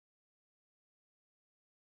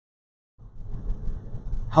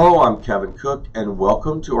Hello, I'm Kevin Cook, and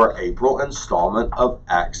welcome to our April installment of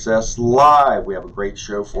Access Live. We have a great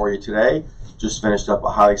show for you today. Just finished up a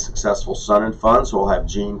highly successful Sun and Fun, so we'll have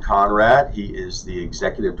Gene Conrad. He is the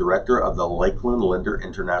Executive Director of the Lakeland Linder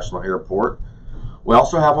International Airport. We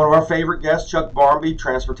also have one of our favorite guests, Chuck Barmby,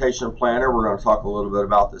 Transportation Planner. We're going to talk a little bit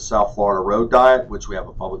about the South Florida Road Diet, which we have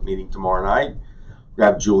a public meeting tomorrow night. We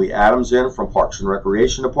have Julie Adams in from Parks and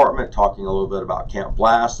Recreation Department talking a little bit about Camp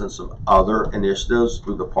Blast and some other initiatives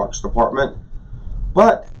through the Parks Department.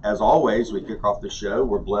 But as always, we kick off the show.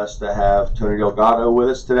 We're blessed to have Tony Delgado with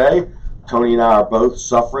us today. Tony and I are both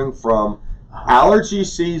suffering from allergy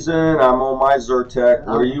season. I'm on my Zyrtec.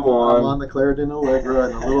 What are you on? I'm on the Claritin Allegra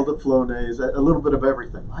and a little of the Flonase, a little bit of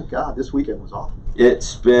everything. My God, this weekend was awful.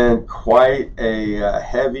 It's been quite a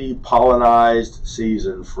heavy pollenized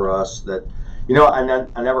season for us. That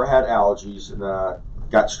I never had allergies, and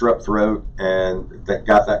got strep throat, and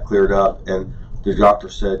got that cleared up. And the doctor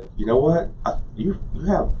said, you know what? You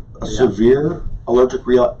have a severe allergic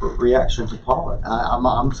reaction to pollen.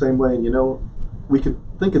 I'm the same way, and we could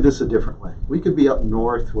think of this a different way. We could be up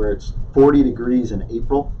north where it's 40 degrees in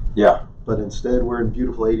April. Yeah. But instead, we're in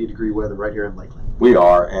beautiful 80-degree weather right here in Lakeland. We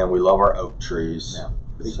are, and we love our oak trees.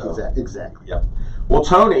 Yeah, so, exactly. Yep. Well,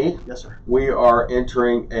 Tony. Yes, sir. We are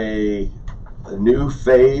entering a new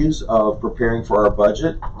phase of preparing for our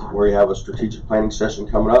budget, where we have a strategic planning session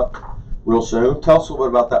coming up real soon. Tell us a little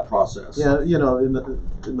bit about that process. Yeah, in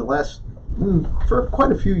the last for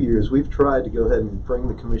quite a few years, we've tried to go ahead and bring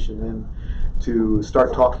the commission in to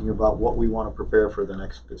start talking about what we want to prepare for the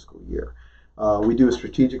next fiscal year. We do a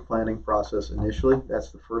strategic planning process initially.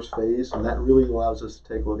 That's the first phase, and that really allows us to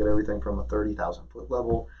take a look at everything from a 30,000-foot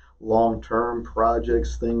level, long-term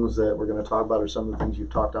projects. Things that we're going to talk about are some of the things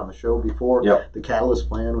you've talked on the show before. Yep. The Catalyst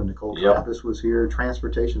Plan, when Nicole Trappis was here.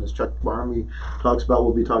 Transportation, as Chuck Barmby talks about,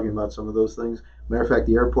 we'll be talking about some of those things. Matter of fact,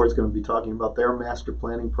 the airport's going to be talking about their master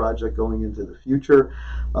planning project going into the future,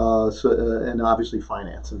 and obviously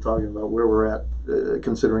finance, and talking about where we're at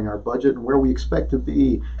considering our budget and where we expect to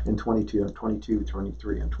be in 22,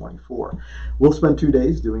 23, and 24. We'll spend 2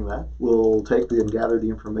 days doing that. We'll take and gather the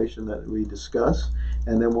information that we discuss,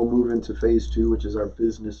 and then we'll move into phase 2, which is our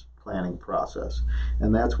business planning process.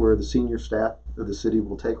 And that's where the senior staff of the city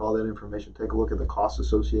will take all that information, take a look at the costs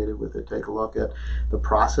associated with it, take a look at the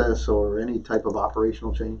process or any type of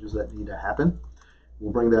operational changes that need to happen.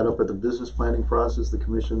 We'll bring that up at the business planning process. The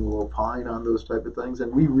commission will opine on those type of things,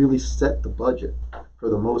 and we really set the budget for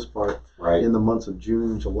the most part in the months of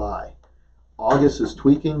June, July. August is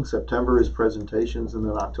tweaking, September is presentations, and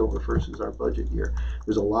then October 1st is our budget year.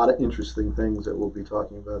 There's a lot of interesting things that we'll be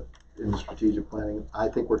talking about in strategic planning. I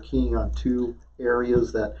think we're keying on 2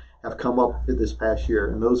 areas that have come up this past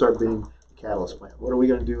year, and those are being the Catalyst Plan. What are we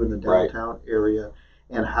going to do in the downtown area,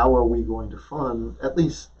 and how are we going to fund at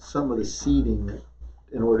least some of the seeding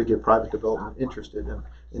in order to get private development interested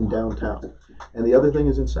in downtown? And the other thing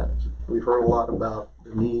is incentives. We've heard a lot about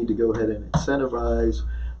the need to go ahead and incentivize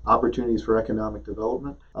opportunities for economic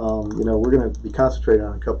development. We're going to be concentrating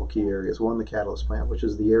on a couple key areas. One, the Catalyst Plan, which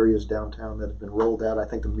is the areas downtown that have been rolled out. I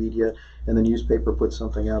think the media and the newspaper put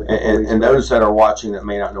something out. And those that are watching that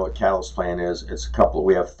may not know what Catalyst Plan is, it's a couple.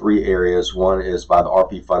 We have 3 areas. One is by the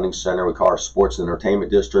RP Funding Center. We call our Sports and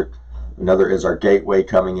Entertainment District. Another is our gateway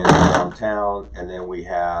coming into downtown, and then we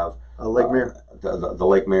have Lake Mirror. The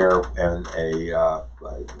Lake Mirror and a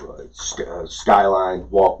skyline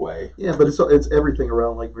walkway. Yeah, but it's everything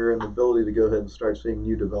around Lake Mirror and the ability to go ahead and start seeing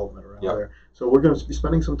new development around there. So we're going to be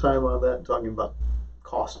spending some time on that and talking about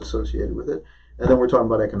cost associated with it. And then we're talking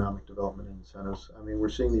about economic development and incentives. I mean, we're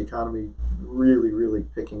seeing the economy really, really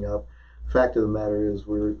picking up. Fact of the matter is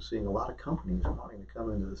we're seeing a lot of companies wanting to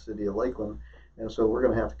come into the city of Lakeland. And so we're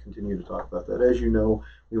going to have to continue to talk about that. As you know,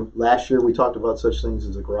 last year we talked about such things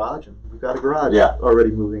as a garage, and we've got a garage already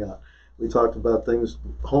moving out. We talked about things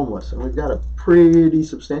homeless, and we've got a pretty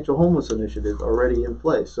substantial homeless initiative already in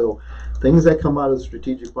place. So things that come out of the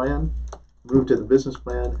strategic plan, move to the business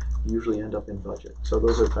plan, usually end up in budget. So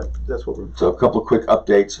that's what we're doing. So a couple of quick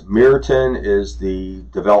updates. Mirriton is the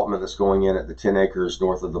development that's going in at the 10 acres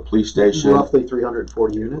north of the police station. Roughly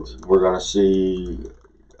 340 units. We're going to see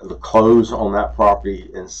the close on that property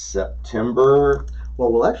in September.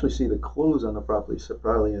 Well, we'll actually see the close on the property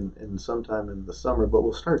probably in sometime in the summer, but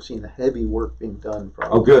we'll start seeing the heavy work being done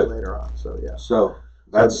probably later on. So yeah. So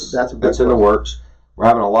that's in the works. We're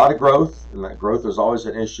having a lot of growth, and that growth is always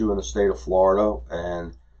an issue in the state of Florida,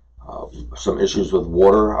 and some issues with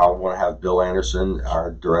water. I want to have Bill Anderson, our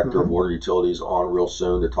Director of Water Utilities, on real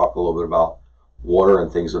soon to talk a little bit about water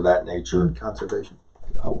and things of that nature. Conservation.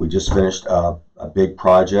 We just finished a big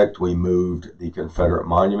project. We moved the Confederate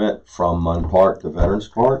Monument from Munn Park to Veterans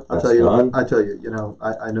Park. That's done. I tell you,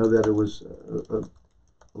 I know that it was a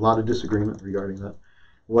lot of disagreement regarding that.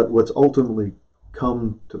 What's ultimately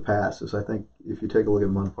come to pass is, I think, if you take a look at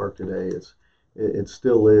Munn Park today, it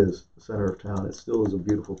still is the center of town. It still is a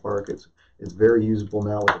beautiful park. It's very usable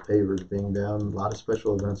now with the pavers being down. A lot of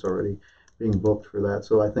special events already being booked for that.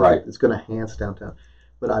 So I think it's going to enhance downtown.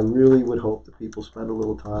 But I really would hope that people spend a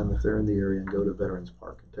little time, if they're in the area, and go to Veterans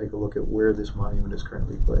Park and take a look at where this monument is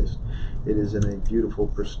currently placed. It is in a beautiful,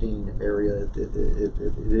 pristine area. It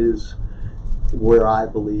is where I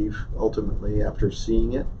believe, ultimately, after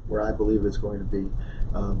seeing it, where I believe it's going to be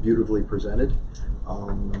beautifully presented.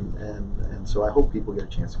 And so I hope people get a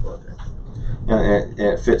chance to go out there. And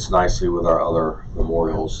it fits nicely with our other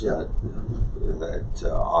memorials that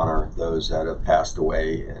honor those that have passed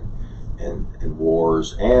away in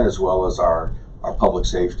wars, and as well as our public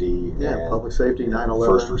safety. Public safety, 9/11.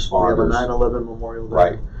 First responders. We have a 9/11 memorial there.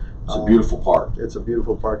 Right. It's a beautiful park. It's a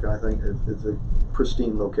beautiful park, and I think it's a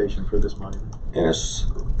pristine location for this monument. And it's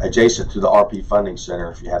adjacent to the RP Funding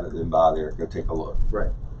Center. If you haven't been by there, go take a look.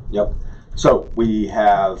 Right. Yep. So we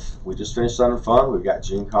just finished Sun and Fun. We've got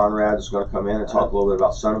Gene Conrad who's going to come in and talk a little bit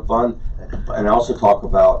about Sun and Fun, and also talk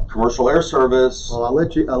about commercial air service. Well,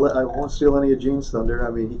 I won't steal any of Gene's thunder.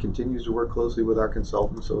 I mean, he continues to work closely with our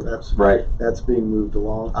consultants, so that's being moved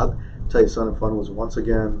along. I'll tell you, Sun and Fun was once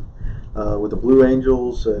again with the Blue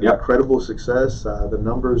Angels, incredible success. The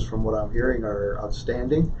numbers, from what I'm hearing, are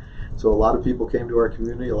outstanding. So a lot of people came to our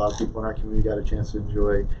community. A lot of people in our community got a chance to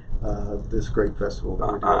enjoy this great festival.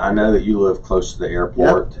 I know that you live close to the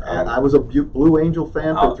airport. Yep. And I was a Blue Angel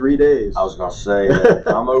fan for 3 days. I was going to say that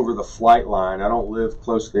I'm over the flight line. I don't live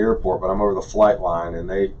close to the airport, but I'm over the flight line, and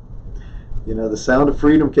they... the sound of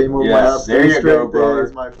freedom came over my house. There you go, brother.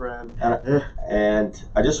 Days, my friend. And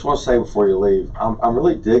I just want to say before you leave, I'm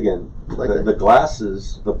really digging the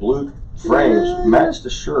glasses, the blue frames match the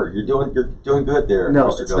shirt. You're doing good there. No,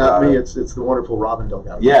 Mr. it's Delgado. not me. It's the wonderful Robin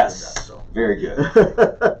Delgado. Yes, very good.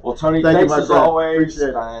 Well, Tony, thanks as always,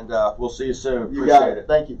 and we'll see you soon. Appreciate it.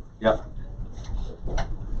 Thank you. Yep.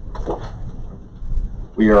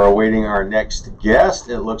 We are awaiting our next guest.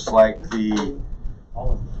 It looks like the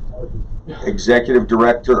Executive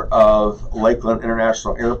Director of Lakeland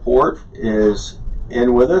International Airport is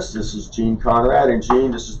in with us. This is Gene Conrad, and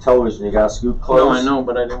Gene, this is television. You got to scoot close. No, I know,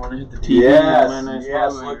 but I didn't want to hit the TV.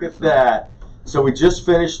 Yes, look at that. So we just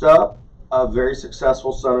finished up a very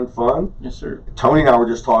successful Sun and Fun. Yes, sir. Tony and I were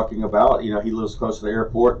just talking about, he lives close to the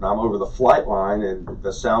airport, and I'm over the flight line, and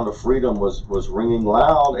the sound of freedom was ringing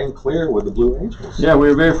loud and clear with the Blue Angels. Yeah, we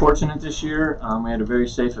were very fortunate this year. We had a very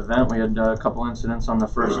safe event. We had a couple incidents on the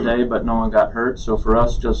first day, but no one got hurt. So for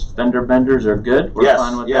us, just fender benders are good. We're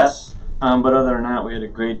fine with that. But other than that, we had a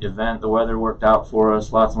great event. The weather worked out for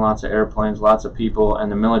us. Lots and lots of airplanes, lots of people, and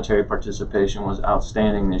the military participation was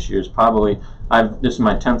outstanding this year. It's probably, this is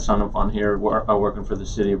my 10th Sun and Fun here working for the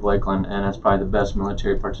city of Lakeland, and it's probably the best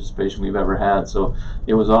military participation we've ever had. So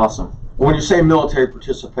it was awesome. When you say military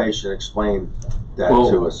participation, explain that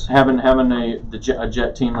to us. Having a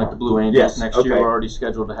jet team like the Blue Angels next year, we're already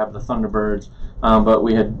scheduled to have the Thunderbirds. But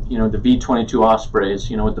we had, the V-22 Ospreys,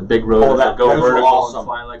 with the big rotors that go vertical and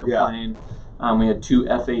fly like a plane. We had 2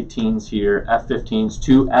 F-18s here, F-15s,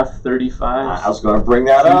 2 F-35s. I was going to bring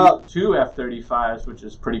that up. 2 F-35s, which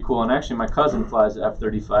is pretty cool. And actually, my cousin flies the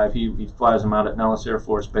F-35. He flies them out at Nellis Air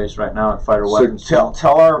Force Base right now at Fighter Weapons. So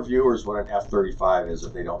tell our viewers what an F-35 is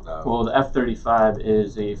if they don't know. Well, the F-35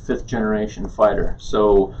 is a 5th generation fighter.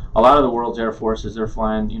 So a lot of the world's air forces, they're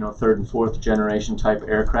flying, 3rd and 4th generation type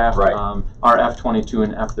aircraft. Right. Our F-22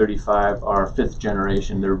 and F-35 are 5th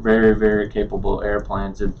generation. They're very, very capable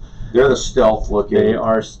airplanes. And they're the stealth looking. They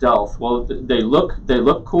are stealth. Well, they look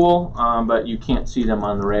cool, but you can't see them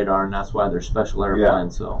on the radar, and that's why they're special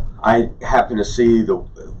airplanes. So I happen to see the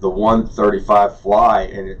 135 fly,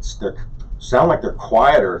 and they sound like they're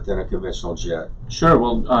quieter than a conventional jet. Sure.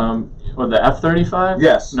 Well, the F-35?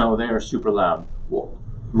 Yes. No, they are super loud. Well,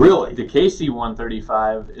 really? The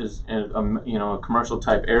KC-135 is a commercial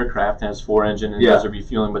type aircraft, has 4 engine and does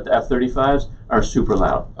refueling, but the F-35s are super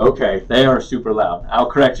loud. Okay. They are super loud. I'll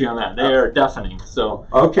correct you on that. They are deafening. So.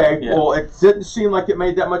 Okay. Yeah. Well, it didn't seem like it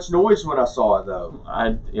made that much noise when I saw it, though.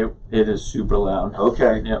 It is super loud.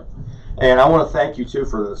 Okay. Yep. And I want to thank you too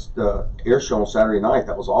for the air show on Saturday night.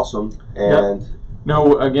 That was awesome. And. Yep.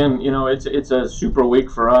 No, again, it's a super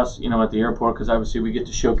week for us, at the airport, because obviously we get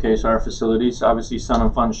to showcase our facilities. Obviously, Sun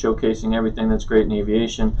and Fun showcasing everything that's great in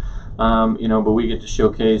aviation, but we get to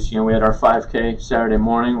showcase. We had our 5K Saturday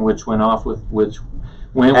morning, which went off with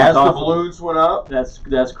As the balloons went up? That's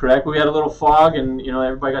correct. We had a little fog, and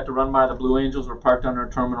everybody got to run by the Blue Angels. Were parked on our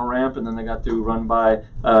terminal ramp, and then they got to run by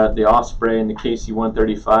the Osprey and the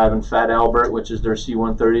KC-135 and Fat Albert, which is their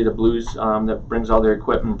C-130, the Blues that brings all their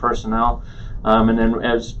equipment and personnel. And then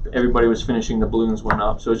as everybody was finishing, the balloons went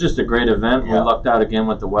up. So it was just a great event. Yeah. We lucked out again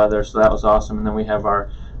with the weather, so that was awesome. And then we have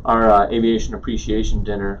our aviation appreciation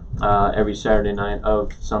dinner every Saturday night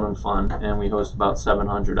of Sun and Fun, and we host about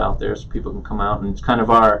 700 out there, so people can come out, and it's kind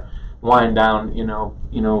of our wind down,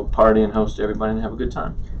 party and host everybody and have a good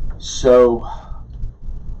time. So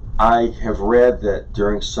I have read that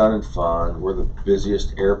during Sun and Fun, we're the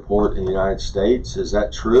busiest airport in the United States. Is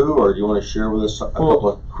that true, or do you want to share with us a couple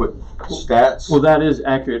of quick stats? Well, that is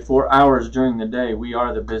accurate. 4 hours during the day, we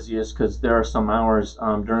are the busiest because there are some hours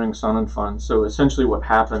during Sun and Fun. So essentially what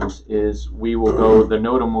happens is we will go, the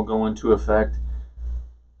NOTAM will go into effect.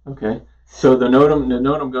 Okay. So the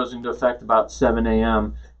NOTAM goes into effect about 7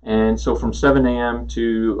 a.m. And so from 7 a.m.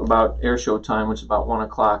 to about air show time, which is about 1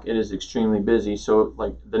 o'clock, it is extremely busy. So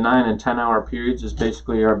like the 9 and 10 hour periods is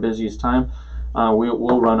basically our busiest time.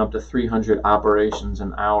 We'll run up to 300 operations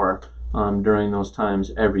an hour during those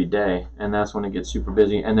times every day. And that's when it gets super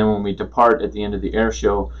busy. And then when we depart at the end of the air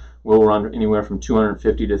show, we'll run anywhere from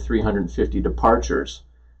 250 to 350 departures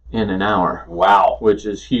in an hour. Wow. Which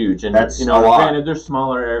is huge. And that's a lot. Granted, there's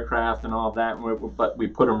smaller aircraft and all of that, but we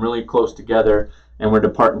put them really close together. And we're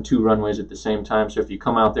departing 2 runways at the same time. So if you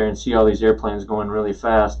come out there and see all these airplanes going really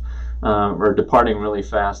fast or departing really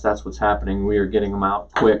fast, that's what's happening. We are getting them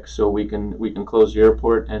out quick so we can close the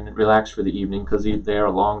airport and relax for the evening because they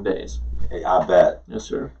are long days. I bet. Yes,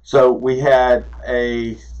 sir. So we had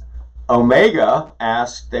a Omega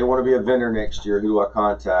ask they want to be a vendor next year. Who do I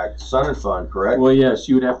contact? Sun and Fun, correct? Well, yes,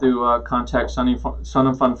 you would have to contact Sun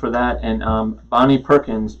and Fun for that. And Bonnie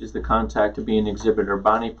Perkins is the contact to be an exhibitor.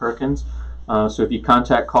 Bonnie Perkins. So if you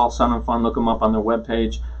call Sun and Fun, look them up on their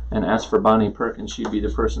webpage, and ask for Bonnie Perkins. She'd be the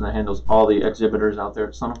person that handles all the exhibitors out there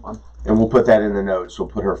at Sun and Fun. And we'll put that in the notes. We'll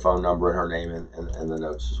put her phone number and her name in the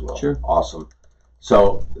notes as well. Sure. Awesome.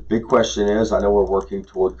 So the big question is, I know we're working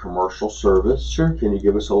toward commercial service. Sure. Can you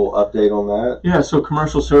give us a little update on that? Yeah, so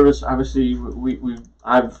commercial service, obviously,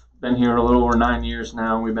 I've been here a little over 9 years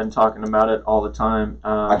now. We've been talking about it all the time.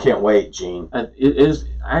 I can't wait, Gene. It is.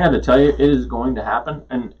 I got to tell you, it is going to happen.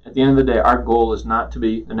 And at the end of the day, our goal is not to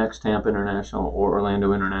be the next Tampa International or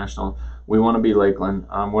Orlando International. We want to be Lakeland.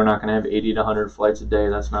 We're not going to have 80 to 100 flights a day.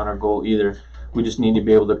 That's not our goal either. We just need to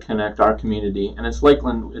be able to connect our community. And it's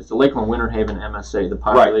Lakeland. It's the Lakeland Winter Haven MSA, the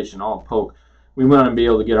population all poke. We want to be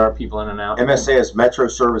able to get our people in and out. MSA is Metro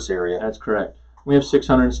Service Area. That's correct. We have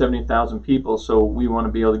 670,000 people, so we want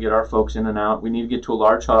to be able to get our folks in and out. We need to get to a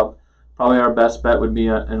large hub. Probably our best bet would be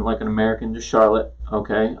like an American to Charlotte.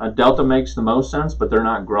 Okay, Delta makes the most sense, but they're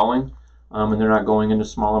not growing, and they're not going into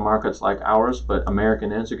smaller markets like ours. But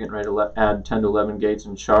American is. They're getting ready to add 10 to 11 gates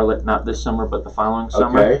in Charlotte, not this summer, but the following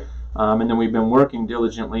summer. Okay. And then we've been working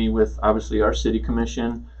diligently with obviously our city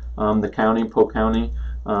commission, the county, Polk County,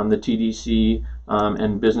 the TDC,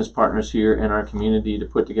 and business partners here in our community to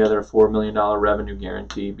put together a $4 million revenue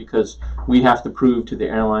guarantee, because we have to prove to the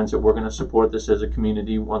airlines that we're going to support this as a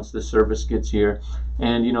community once the service gets here.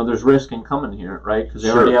 And there's risk in coming here, right? Because they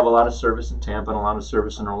already have a lot of service in Tampa and a lot of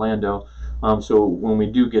service in Orlando. So when we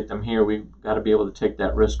do get them here, we've got to be able to take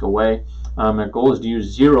that risk away. Our goal is to use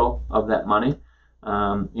zero of that money.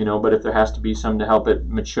 But if there has to be some to help it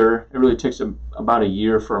mature, it really takes about a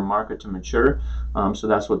year for a market to mature. So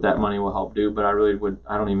that's what that money will help do. But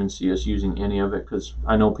I don't even see us using any of it because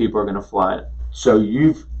I know people are going to fly it. So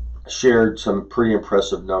you've shared some pretty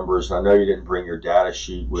impressive numbers. I know you didn't bring your data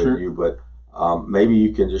sheet with you, but maybe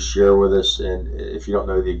you can just share with us, and if you don't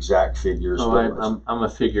know the exact figures. Oh, I'm a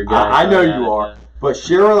figure guy. I know you are. Yeah. But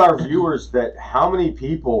share with our viewers that how many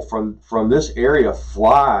people from this area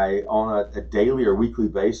fly on a daily or weekly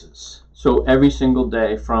basis. So every single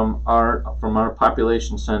day from our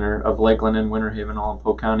population center of Lakeland and Winter Haven, all in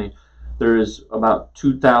Polk County, there is about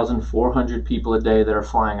 2,400 people a day that are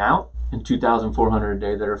flying out and 2,400 a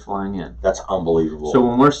day that are flying in. That's unbelievable. So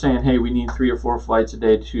when we're saying, hey, we need 3 or 4 flights a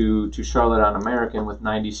day to Charlotte on American with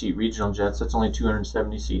 90-seat regional jets, that's only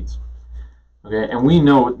 270 seats. Okay, and we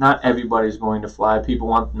know not everybody's going to fly. People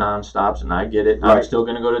want non-stops, and I get it. Right. I'm still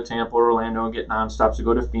going to go to Tampa or Orlando and get non-stops to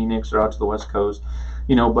go to Phoenix or out to the West Coast.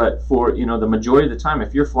 But for the majority of the time,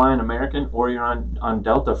 if you're flying American or you're on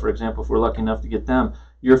Delta, for example, if we're lucky enough to get them,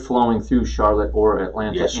 you're flowing through Charlotte or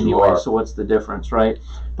Atlanta anyway. You are. So what's the difference, right?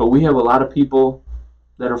 But we have a lot of people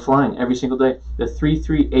that are flying every single day. The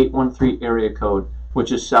 33813 area code,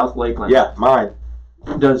 which is South Lakeland. Yeah, mine.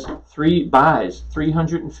 buys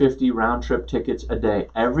 350 round trip tickets a day.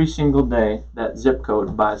 Every single day, that zip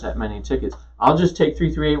code buys that many tickets. I'll just take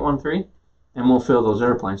 33813 and we'll fill those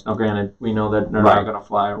airplanes. Now, granted, we know that they're not going to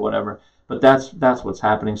fly or whatever, but that's what's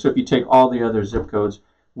happening. So if you take all the other zip codes,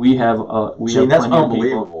 we have plenty of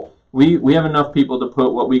people. We have enough people to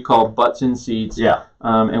put what we call butts in seats. Yeah.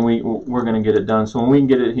 And we're going to get it done. So when we can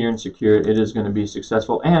get it here and secure it, it is going to be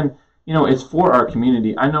successful. And it's for our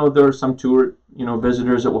community. I know there are some tour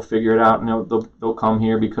visitors that will figure it out, and they'll come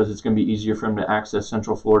here because it's going to be easier for them to access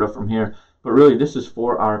Central Florida from here. But really, this is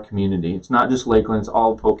for our community. It's not just Lakeland, it's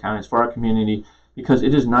all Polk County. It's for our community because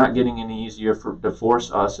it is not getting any easier to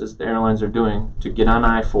force us, as the airlines are doing, to get on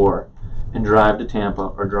I-4 and drive to Tampa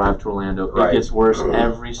or drive to Orlando. Right. It gets worse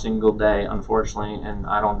every single day, unfortunately, and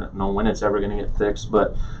I don't know when it's ever going to get fixed.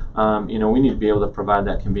 But we need to be able to provide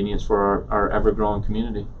that convenience for our ever-growing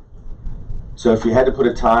community. So if you had to put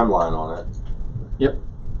a timeline on it, yep,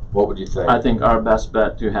 what would you think? I think our best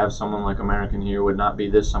bet to have someone like American here would not be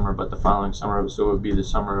this summer, but the following summer, so it would be the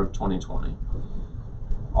summer of 2020.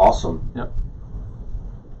 Awesome. Yep.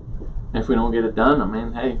 If we don't get it done, I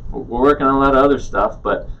mean, hey, we're working on a lot of other stuff,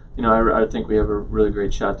 but I think we have a really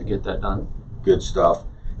great shot to get that done. Good stuff.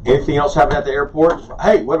 Anything else happening at the airport?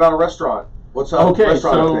 Hey, what about a restaurant? What's up? Okay,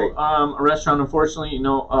 so a restaurant, unfortunately,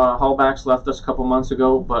 Hallbacks left us a couple months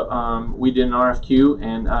ago, but we did an RFQ,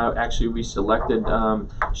 and actually we selected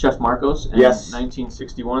Chef Marcos in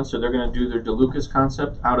 1961, so they're going to do their DeLucas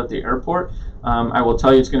concept out at the airport. I will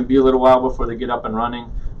tell you, it's going to be a little while before they get up and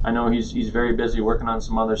running. I know he's very busy working on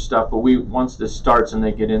some other stuff, but once this starts and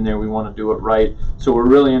they get in there, we want to do it right. So we're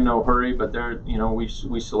really in no hurry, but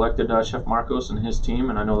we selected Chef Marcos and his team,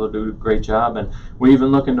 and I know they'll do a great job. And we're even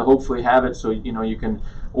looking to hopefully have it so you can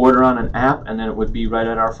order on an app, and then it would be right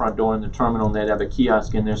at our front door in the terminal, and they'd have a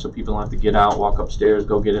kiosk in there so people don't have to get out, walk upstairs,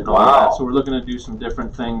 go get it, and all that. So we're looking to do some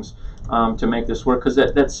different things to make this work, because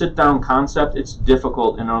that sit-down concept, it's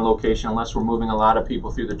difficult in our location unless we're moving a lot of people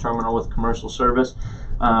through the terminal with commercial service.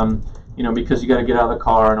 Because you got to get out of the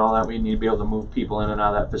car and all that. We need to be able to move people in and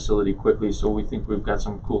out of that facility quickly. So we think we've got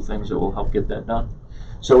some cool things that will help get that done.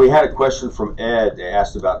 So we had a question from Ed. They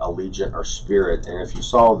asked about Allegiant or Spirit, and if you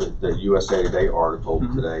saw the USA Today article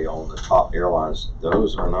today on the top airlines,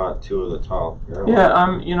 those are not two of the top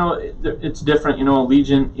airlines. Yeah, it's different.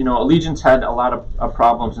 Allegiant's had a lot of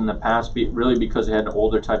problems in the past, really because they had an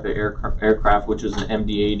older type of aircraft, which is an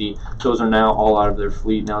MD-80. Those are now all out of their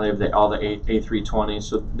fleet. Now they have all the A320s,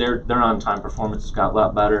 so their on-time performance has got a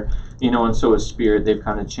lot better. And so is Spirit. They've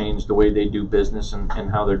kind of changed the way they do business and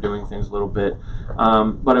how they're doing things a little bit.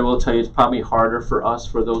 But I will tell you, it's probably harder for us,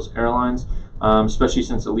 for those airlines, especially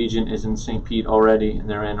since Allegiant is in St. Pete already, and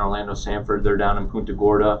they're in Orlando Sanford. They're down in Punta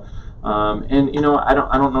Gorda. I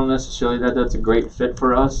don't know necessarily that that's a great fit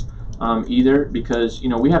for us either, because,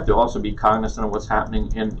 we have to also be cognizant of what's happening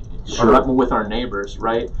with our neighbors,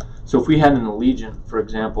 right? So if we had an Allegiant, for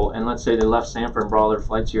example, and let's say they left Sanford and brought all their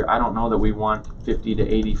flights here, I don't know that we want 50 to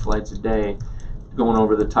 80 flights a day going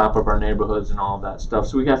over the top of our neighborhoods and all of that stuff.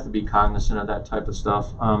 So we have to be cognizant of that type of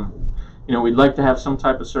stuff. We'd like to have some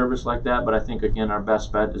type of service like that, but I think, again, our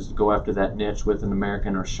best bet is to go after that niche with an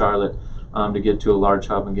American or Charlotte to get to a large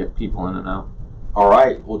hub and get people in and out. All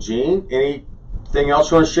right. Well, Gene, anything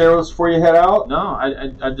else you want to share with us before you head out? No,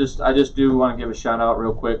 I just do want to give a shout out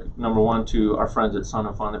real quick. Number one, to our friends at Sun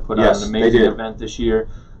and Fun that put out an amazing event this year.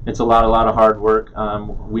 It's a lot of hard work.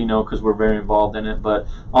 We know because we're very involved in it, but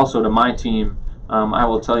also to my team. I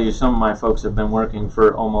will tell you, some of my folks have been working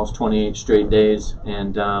for almost 28 straight days,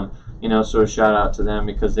 and so a shout out to them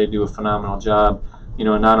because they do a phenomenal job.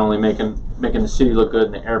 Not only making the city look good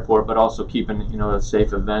in the airport, but also keeping a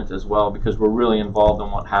safe event as well, because we're really involved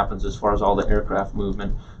in what happens as far as all the aircraft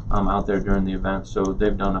movement out there during the event. So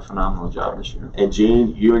they've done a phenomenal job this year. And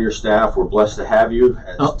Gene, you and your staff, we're blessed to have you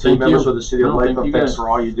as team members of the City of Lakeland. Thanks for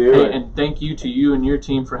all you do. Hey, and thank you to you and your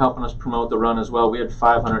team for helping us promote the run as well. We had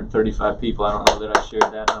 535 people. I don't know that I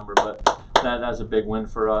shared that number, but that's a big win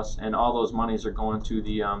for us. And all those monies are going to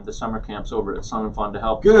the summer camps over at Sun and Fun to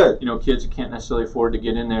help kids who can't necessarily afford to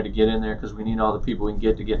get in there because we need all the people we can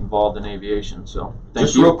get to get involved in aviation. So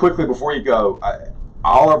just real quickly before you go,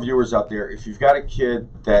 all our viewers out there, if you've got a kid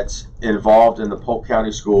that's involved in the Polk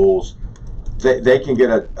County schools, they can get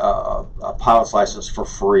a pilot's license for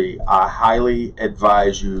free. I highly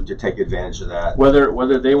advise you to take advantage of that.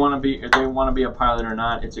 Whether they want to be a pilot or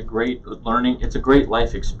not, it's a great learning. It's a great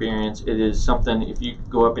life experience. It is something. If you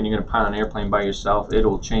go up and you're going to pilot an airplane by yourself, it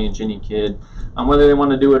will change any kid. Whether they want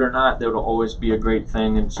to do it or not, that will always be a great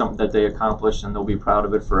thing and something that they accomplish, and they'll be proud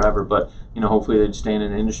of it forever. But hopefully they'd stay in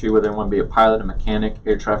an industry where they want to be a pilot, a mechanic,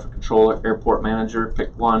 air traffic controller, airport manager.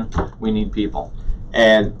 Pick one. We need people.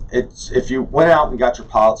 And if you went out and got your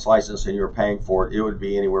pilot's license and you were paying for it, it would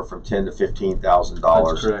be anywhere from $10,000 to $15,000.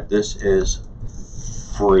 That's correct. This is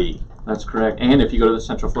free. That's correct. And if you go to the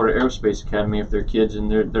Central Florida Aerospace Academy, if they're kids and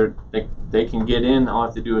they can get in, all they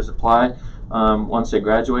have to do is apply. Once they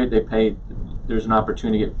graduate, there's an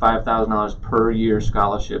opportunity to get $5,000 per year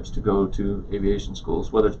scholarships to go to aviation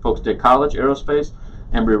schools, whether it's Polk State College, Aerospace,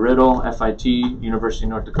 Embry-Riddle, FIT, University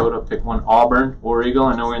of North Dakota, pick one, Auburn, War Eagle.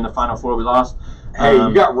 I know we're in the Final Four, we lost. Hey,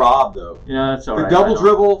 you got robbed though. Yeah, that's all right. The double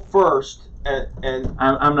dribble first, and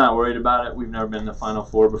I'm not worried about it. We've never been in the Final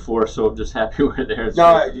Four before, so I'm just happy we're there.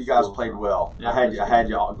 No, you guys played well. Yeah, I had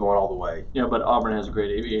you all going all the way. Yeah, but Auburn has a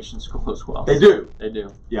great aviation school as well. They do. They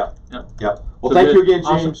do. Yep. Yep. Yep. Well, So thank good. you again, Gene.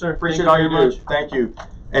 Awesome, sir. Appreciate Thank all you you very do. much. Thank you.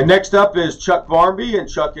 And next up is Chuck Barnby, and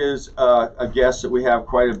Chuck is a guest that we have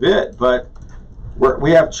quite a bit, but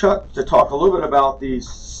we have Chuck to talk a little bit about the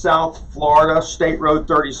South Florida State Road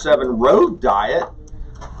 37 road diet.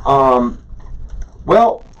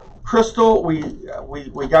 Well, Crystal, we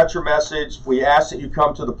got your message. We asked that you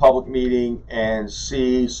come to the public meeting and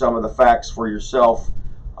see some of the facts for yourself,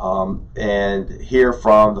 and hear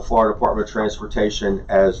from the Florida Department of Transportation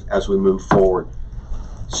as we move forward.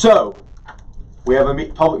 So, we have a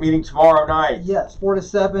public meeting tomorrow night. Yes, 4 to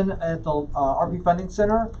 7 at the RP Funding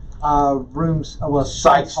Center. Rooms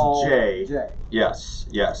Sites Hall J. J. Yes,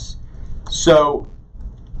 yes. So,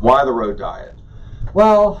 why the road diet?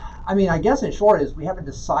 Well, I mean, I guess in short is we haven't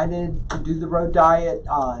decided to do the road diet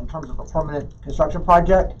in terms of a permanent construction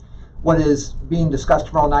project. What is being discussed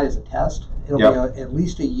tomorrow night is a test. It'll be at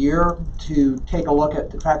least a year to take a look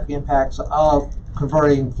at the traffic impacts of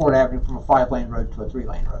converting Florida Avenue from a 5-lane road to a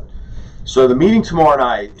 3-lane road. So the meeting tomorrow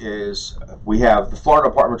night is, we have the Florida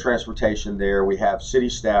Department of Transportation there, we have city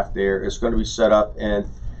staff there. It's going to be set up in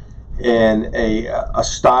a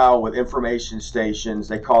style with information stations.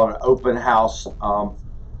 They call it an open house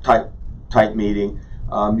type meeting.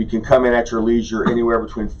 You can come in at your leisure anywhere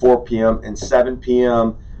between 4 p.m. and 7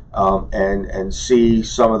 p.m. And see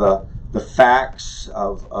some of the facts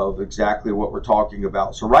of exactly what we're talking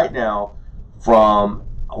about. So right now, from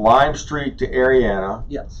Lime Street to Ariana,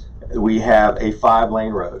 Yes. we have a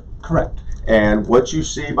 5-lane road. Correct. And what you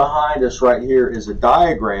see behind us right here is a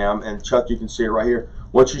diagram, and Chuck, you can see it right here.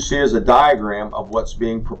 What you see is a diagram of what's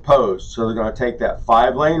being proposed. So they're going to take that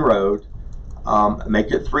 5-lane road,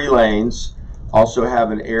 make it 3 lanes, also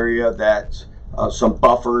have an area that some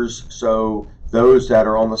buffers, so those that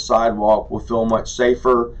are on the sidewalk will feel much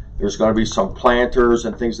safer. There's going to be some planters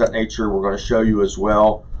and things of that nature we're going to show you as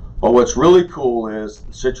well. But what's really cool is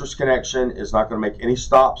the Citrus Connection is not going to make any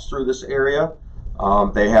stops through this area.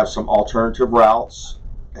 They have some alternative routes,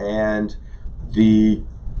 and the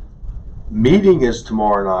meeting is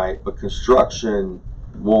tomorrow night, but construction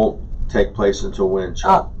won't take place until when,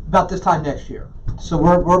 Chuck? About this time next year. So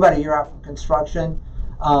we're about a year out from construction.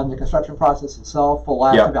 The construction process itself will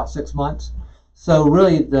last about 6 months. So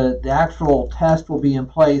really the actual test will be in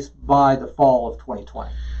place by the fall of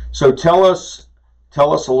 2020. So tell us a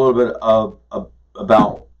little bit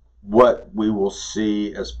about what we will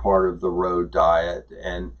see as part of the road diet,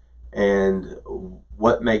 and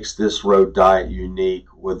what makes this road diet unique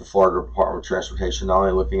with the Florida Department of Transportation, not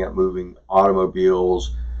only looking at moving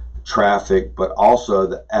automobiles, traffic, but also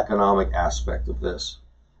the economic aspect of this.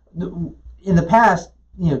 In the past,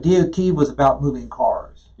 DOT was about moving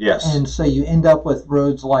cars. Yes. And so you end up with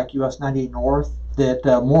roads like US 98 North that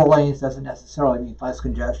more lanes doesn't necessarily mean less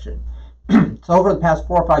congestion. So over the past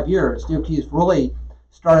 4 or 5 years, DOT has really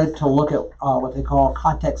started to look at what they call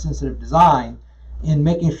context-sensitive design in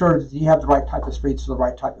making sure that you have the right type of streets for the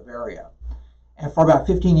right type of area. And for about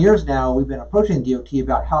 15 years now, we've been approaching DOT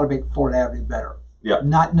about how to make Florida Avenue better. Yeah.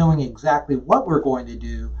 Not knowing exactly what we're going to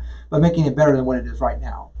do, but making it better than what it is right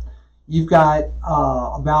now. You've got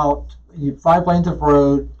about 5 lanes of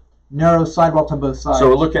road, narrow sidewalks on both sides. So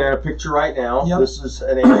we're looking at a picture right now. Yep. This is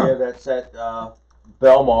an area that's at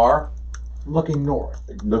Belmar. Looking north.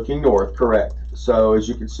 Looking north, correct. So as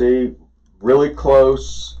you can see, really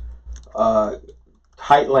close,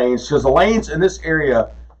 tight lanes, because the lanes in this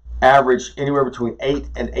area average anywhere between 8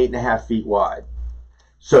 and 8.5 feet wide.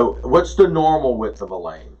 So what's the normal width of a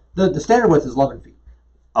lane? The standard width is 11 feet.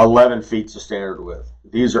 11 feet's the standard width.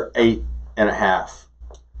 These are 8.5.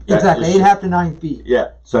 Exactly, 8.5 to 9 feet.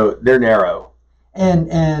 Yeah, so they're narrow.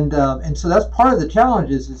 And so that's part of the challenge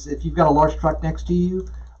is if you've got a large truck next to you,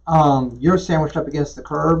 you're sandwiched up against the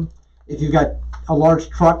curb. If you've got a large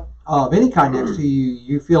truck of any kind next to you,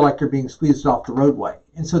 you feel like you're being squeezed off the roadway.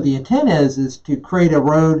 And so the intent is to create a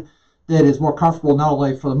road that is more comfortable not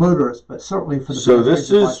only for the motorists, but certainly for the So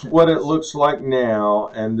this is what it looks like now,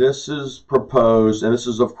 and this is proposed, and this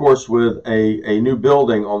is of course with a new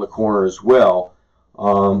building on the corner as well,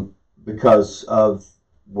 because of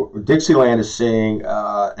Dixieland is seeing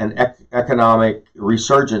an economic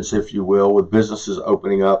resurgence, if you will, with businesses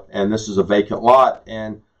opening up, and this is a vacant lot,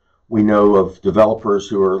 and we know of developers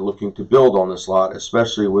who are looking to build on this lot,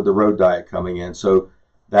 especially with the road diet coming in. So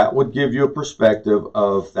that would give you a perspective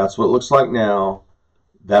of that's what it looks like now,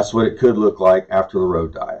 that's what it could look like after the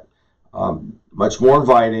road diet. Much more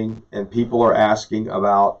inviting, and people are asking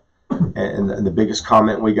about, and the biggest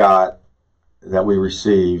comment we got that we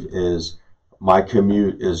receive is, my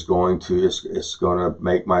commute is going to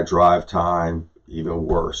make my drive time even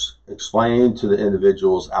worse. Explain to the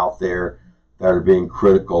individuals out there that are being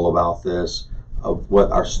critical about this of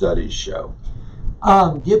what our studies show.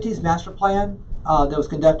 DOT's master plan that was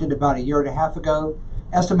conducted about a year and a half ago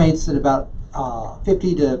estimates that about a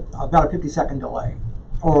 50-second delay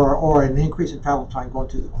or an increase in travel time going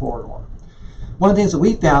through the corridor. One of the things that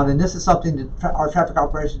we found, and this is something that our traffic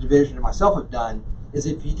operations division and myself have done, is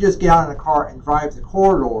if you just get out in a car and drive the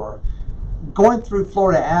corridor, going through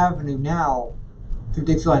Florida Avenue now through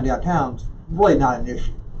Dixieland downtown is really not an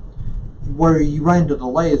issue. Where you run into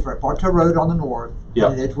delays right Bartow Road on the north,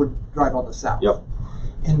 yep, and Edgewood Drive on the south. Yep.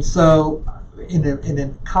 And so in a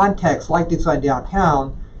context like Dixieland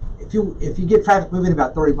downtown, if you get traffic moving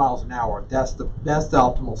about 30 miles an hour, that's the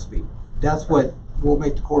optimal speed. That's what will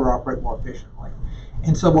make the corridor operate more efficiently.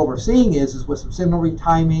 And so what we're seeing is with some signal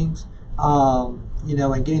retimings,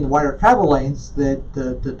 and getting the wider travel lanes, that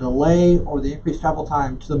the delay or the increased travel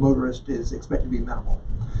time to the motorist is expected to be minimal.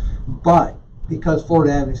 But because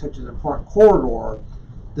Florida Avenue is such an important corridor,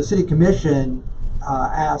 the City Commission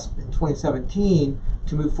asked in 2017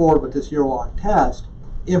 to move forward with this year-long test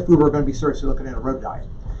if we were going to be seriously looking at a road diet.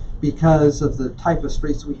 Because of the type of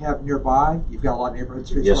streets we have nearby, you've got a lot of neighborhood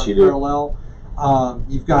streets running parallel.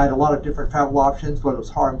 You've got a lot of different travel options, whether it's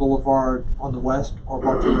Harlem Boulevard on the west or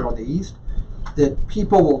Bartow Road on the east, that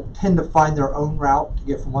people will tend to find their own route to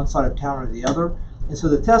get from one side of town to the other. And so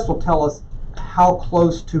the test will tell us how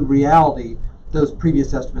close to reality those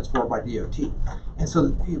previous estimates were by DOT. And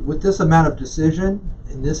so with this amount of decision,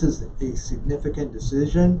 and this is a significant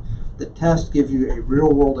decision, the test gives you a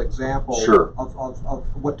real world example of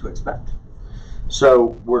what to expect.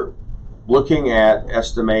 So we're looking at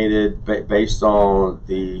estimated, based on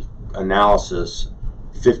the analysis,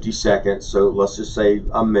 50 seconds, so let's just say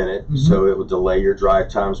a minute, so it would delay your drive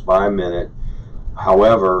times by a minute.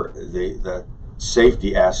 However, the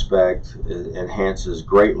safety aspect enhances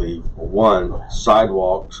greatly. One,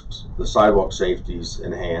 the sidewalk safety is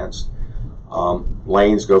enhanced.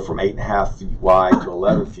 Lanes go from 8.5 feet wide to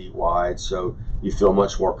 11 feet wide, so you feel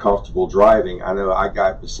much more comfortable driving. I know I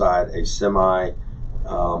got beside a semi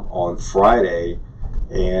on Friday,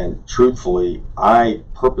 and truthfully, I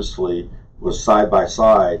purposefully was side by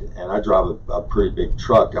side, and I drive a pretty big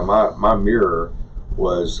truck, and my mirror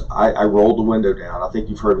was, I rolled the window down. I think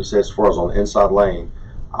you've heard me say as far as on the inside lane,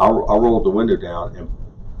 I rolled the window down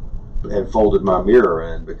and folded my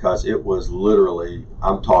mirror in, because it was literally,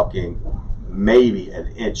 I'm talking maybe an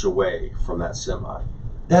inch away from that semi.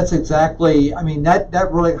 That's exactly, that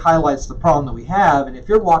really highlights the problem that we have. And if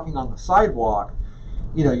you're walking on the sidewalk,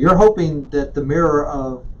 you're hoping that the mirror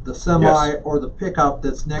of the semi or the pickup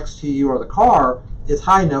that's next to you or the car is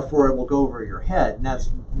high enough where it will go over your head, and that's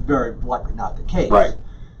very likely not the case. Right.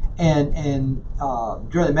 And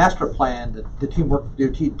during the master plan, the team working for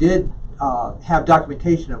DOT did have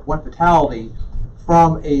documentation of one fatality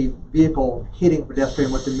from a vehicle hitting a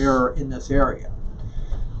pedestrian with the mirror in this area.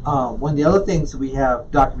 One of the other things that we have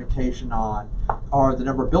documentation on are the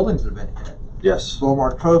number of buildings that have been hit. Yes.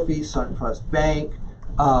 Beaumont Trophy, SunTrust Bank,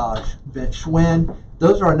 Ben Schwinn.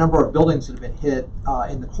 Those are a number of buildings that have been hit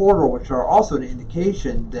in the corridor, which are also an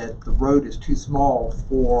indication that the road is too small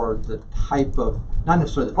for the type of, not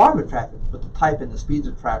necessarily the volume of traffic, but the type and the speeds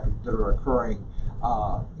of traffic that are occurring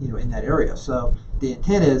in that area. So the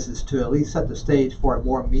intent is to at least set the stage for a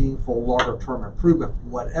more meaningful, longer term improvement,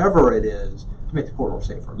 whatever it is, to make the corridor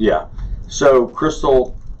safer. Yeah. So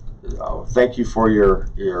Crystal, thank you for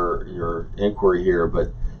your inquiry here,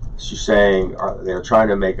 but she's saying they're trying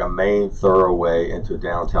to make a main thoroughway into a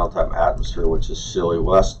downtown type atmosphere, which is silly.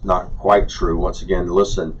 Well, that's not quite true. Once again,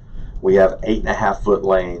 listen, we have 8.5 foot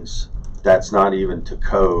lanes. That's not even to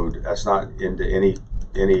code. That's not into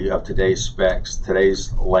any of today's specs.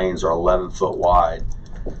 Today's lanes are 11 foot wide.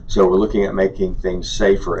 So we're looking at making things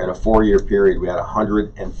safer. In a 4-year period, we had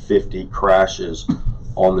 150 crashes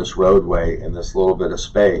on this roadway in this little bit of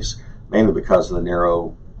space, mainly because of the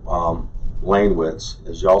narrow lane widths.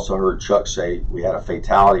 As you also heard Chuck say, we had a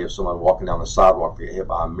fatality of someone walking down the sidewalk that got hit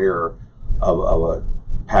by a mirror of a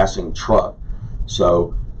passing truck.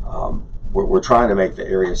 So we're trying to make the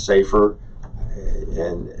area safer,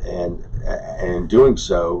 and in doing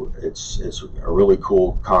so, it's a really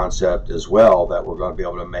cool concept as well, that we're going to be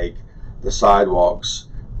able to make the sidewalks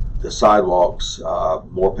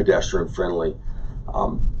more pedestrian friendly.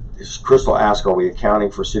 Crystal asked, are we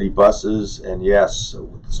accounting for city buses? And yes,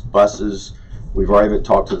 buses, we've already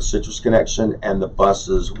talked to the Citrus Connection, and the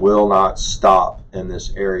buses will not stop in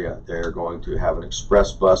this area. They're going to have an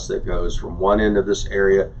express bus that goes from one end of this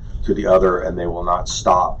area to the other, and they will not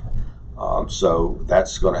stop. So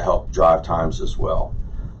that's going to help drive times as well.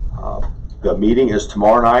 The meeting is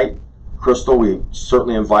tomorrow night. Crystal, we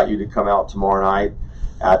certainly invite you to come out tomorrow night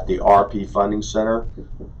at the RP Funding Center.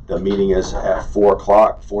 The meeting is at 4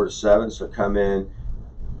 o'clock, 4 to 7, so come in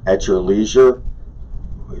at your leisure.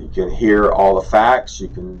 You can hear all the facts, you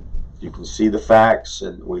can see the facts,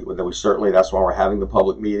 and we certainly, that's why we're having the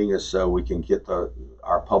public meeting, is so we can get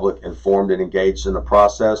our public informed and engaged in the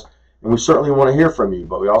process. And we certainly want to hear from you,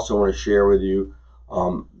 but we also want to share with you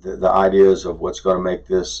the ideas of what's going to make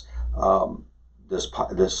this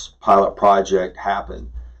pilot project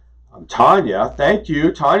happen. Tanya, thank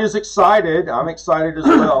you. Tanya's excited. I'm excited as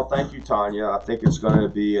well. Thank you, Tanya. I think it's going to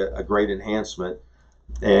be a great enhancement.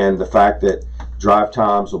 And the fact that drive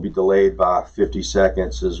times will be delayed by 50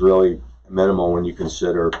 seconds is really minimal when you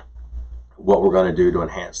consider what we're going to do to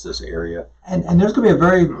enhance this area. And there's going to be a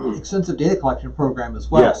very extensive data collection program as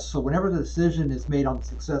well. Yes. So whenever the decision is made on the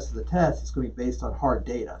success of the test, it's going to be based on hard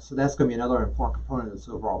data. So that's going to be another important component of this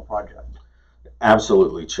overall project.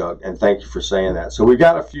 Absolutely, Chuck, and thank you for saying that. So we've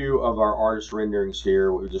got a few of our artist renderings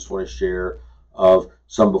here. We just want to share of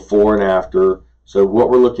some before and after. So what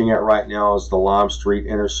we're looking at right now is the Lime Street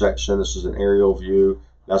intersection. This is an aerial view.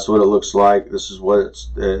 That's what it looks like. This is what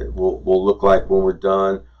it will look like when we're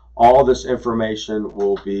done. All this information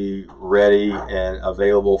will be ready and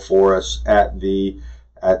available for us at the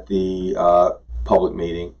public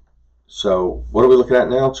meeting. So what are we looking at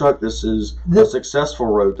now, Chuck? This is the successful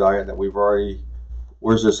road diet that we've already.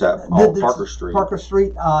 Where's this at? Oh, Parker Street. Parker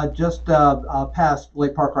Street, just past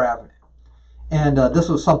Lake Parker Avenue. And this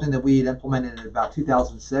was something that we had implemented in about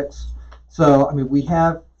 2006. So, I mean, we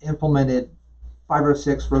have implemented 5 or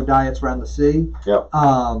 6 road diets around the city. Yep.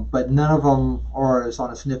 But none of them are as on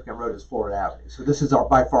a significant road as Florida Avenue. So this is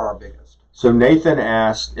by far our biggest. So Nathan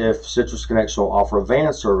asked if Citrus Connection will offer a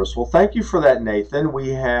van service. Well, thank you for that, Nathan. We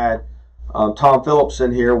had Tom Phillips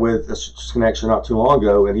in here with the Citrus Connection not too long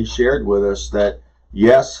ago, and he shared with us that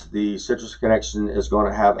yes, the Citrus Connection is going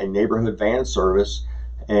to have a neighborhood van service,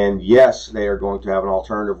 and yes, they are going to have an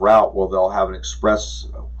alternative route where they'll have an express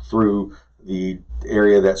through the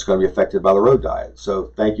area that's going to be affected by the road diet.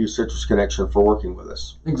 So thank you, Citrus Connection, for working with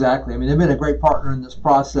us. Exactly. I mean, they've been a great partner in this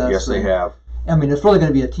process. Yes, they have. I mean, it's really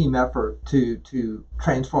going to be a team effort to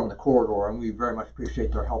transform the corridor, and we very much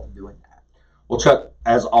appreciate their help in doing that. Well, Chuck,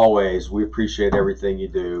 as always, we appreciate everything you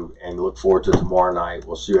do and look forward to tomorrow night.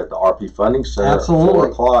 We'll see you at the RP Funding Center. Absolutely. At 4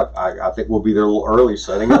 o'clock. I think we'll be there a little early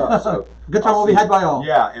setting up. So good time will be had by all.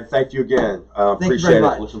 Yeah, and thank you again. Appreciate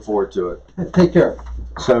it. Looking forward to it. Take care.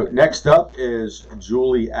 So next up is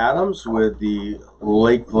Julie Adams with the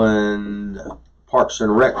Lakeland Parks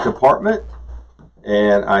and Rec Department.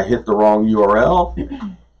 And I hit the wrong URL.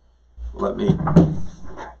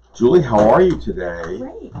 Julie, how are you today?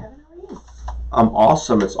 Great, Kevin, how are you? I'm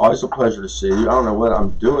awesome. It's always a pleasure to see you. I don't know what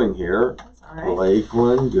I'm doing here. That's all right.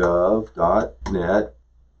 Lakelandgov.net.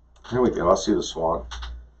 There we go. I see the swan.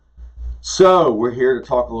 So we're here to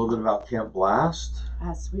talk a little bit about Camp Blast.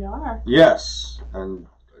 Yes, we are. Yes, and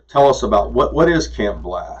tell us about what is Camp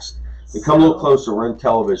Blast. We come a little closer. We're in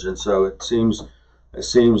television, so it seems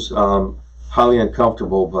highly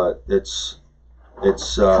uncomfortable, but it's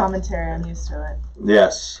commentary. I'm used to it.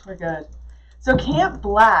 Yes. We're good. So Camp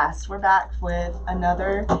Blast, we're back with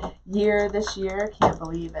another year this year. Can't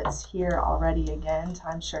believe it's here already again.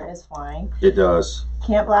 Time sure is flying. It does.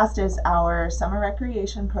 Camp Blast is our summer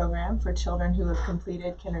recreation program for children who have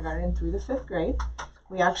completed kindergarten through the 5th grade.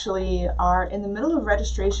 We actually are in the middle of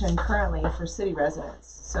registration currently for city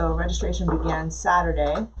residents. So registration began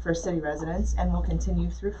Saturday for city residents and will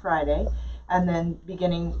continue through Friday. And then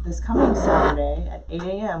beginning this coming Saturday at 8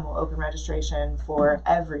 a.m. we'll open registration for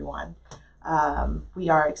everyone. We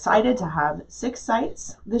are excited to have 6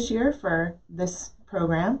 sites this year for this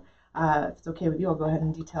program. If it's okay with you, I'll go ahead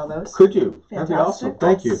and detail those. Could you? Fantastic. That'd be awesome.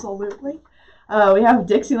 Thank you. Absolutely. We have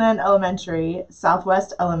Dixieland Elementary,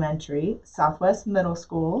 Southwest Elementary, Southwest Middle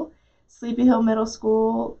School, Sleepy Hill Middle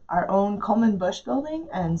School, our own Coleman Bush Building,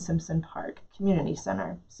 and Simpson Park Community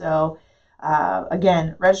Center. So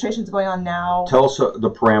Again, registration's going on now. Tell us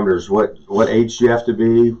the parameters. What age do you have to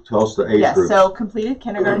be? Tell us the age Yes, groups. so completed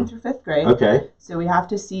kindergarten through 5th grade. Okay. So we have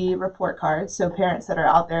to see report cards. So parents that are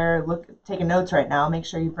out there taking notes right now, make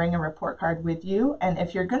sure you bring a report card with you. And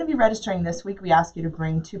if you're going to be registering this week, we ask you to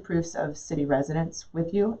bring 2 proofs of city residence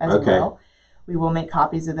with you as well. We will make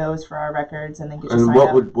copies of those for our records and then get you signed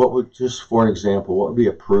up. And what would just for an example, what would be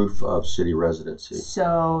a proof of city residency?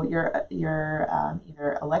 So your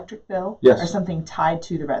either electric bill Yes. or something tied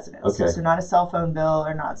to the residence. Okay. So not a cell phone bill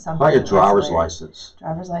or not something. Like a driver's ancillary. license.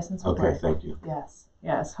 Driver's license. will Okay, work. thank you.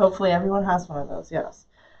 Yes. Hopefully everyone has one of those. Yes.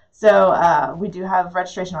 So we do have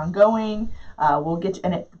registration ongoing. We'll get you,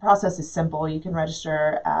 and the process is simple. You can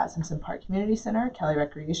register at Simpson Park Community Center, Kelly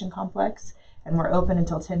Recreation Complex, and we're open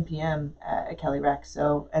until 10 p.m. At Kelly Rec.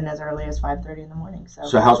 So, and as early as 5:30 in the morning.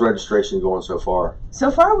 So how's registration going so far?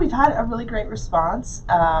 So far, we've had a really great response.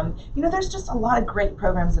 There's just a lot of great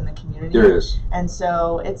programs in the community. There is. And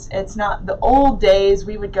so it's not the old days.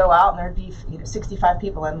 We would go out and there'd be 65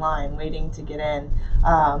 people in line waiting to get in.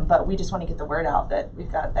 But we just want to get the word out that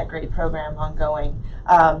we've got that great program ongoing.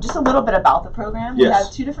 Just a little bit about the program. Yes. We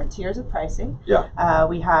have 2 different tiers of pricing. Yeah.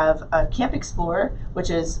 We have Camp Explorer,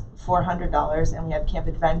 which is $400, and we have Camp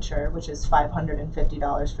Adventure, which is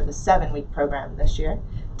 $550 for the 7-week program this year.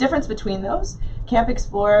 Difference between those, Camp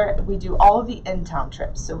Explorer, we do all of the in-town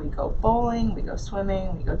trips. So we go bowling, we go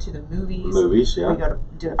swimming, we go to the movies. Yeah. We go to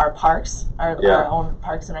do our parks, our own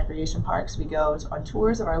parks and recreation parks. We go on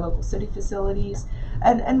tours of our local city facilities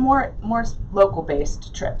and more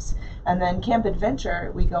local-based trips. And then Camp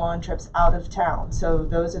Adventure, we go on trips out of town. So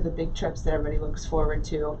those are the big trips that everybody looks forward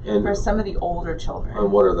to for some of the older children.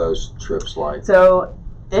 And what are those trips like? So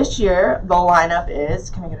this year, the lineup is,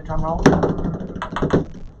 can I get a drum roll?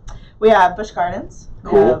 We have Busch Gardens.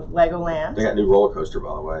 Cool. We have Legoland. They got a new roller coaster,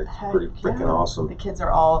 by the way. It's pretty freaking awesome. The kids are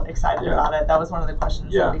all excited about it. That was one of the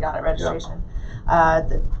questions that we got at registration.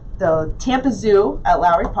 The Tampa Zoo at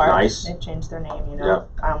Lowry Park. Nice. They've changed their name,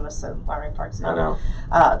 I almost said Lowry Park Zoo. I know.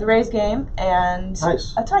 The Rays game and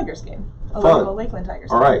a Tigers game. A local Lakeland Tigers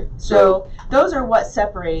game. All right. So those are what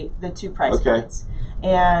separate the 2 price points.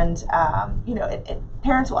 And,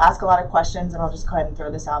 parents will ask a lot of questions, and I'll just go ahead and throw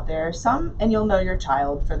this out there. And you'll know your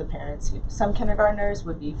child for the parents. Some kindergartners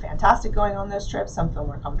would be fantastic going on those trips. Some feel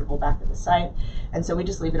more comfortable back at the site. And so we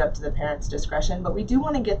just leave it up to the parents' discretion. But we do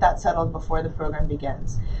want to get that settled before the program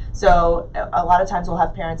begins. So a lot of times we'll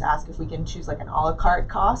have parents ask if we can choose like an a la carte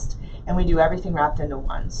cost, and we do everything wrapped into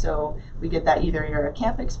one. So we get that either you're a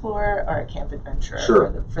Camp Explorer or a Camp Adventure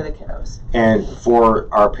for the kiddos. And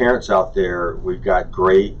for our parents out there, we've got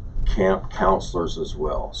great camp counselors as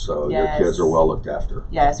well, so your kids are well looked after.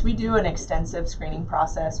 Yes, we do an extensive screening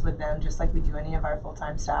process with them, just like we do any of our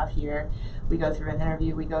full-time staff here. We go through an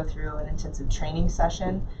interview, we go through an intensive training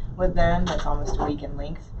session with them that's almost a week in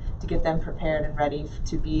length to get them prepared and ready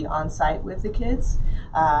to be on site with the kids.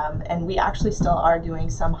 And we actually still are doing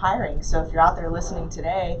some hiring. So if you're out there listening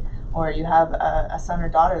today, or you have a son or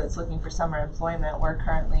daughter that's looking for summer employment, we're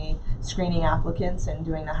currently screening applicants and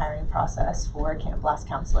doing the hiring process for Camp Blast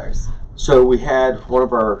counselors. So we had one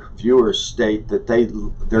of our viewers state that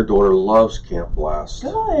their daughter loves Camp Blast.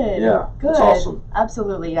 Good. Yeah, good. It's awesome.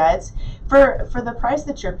 Absolutely, yeah. It's for the price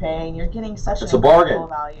that you're paying, you're getting such an incredible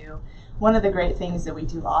value. One of the great things that we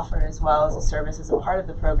do offer as well as a service as a part of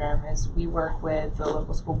the program is we work with the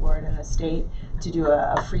local school board and the state to do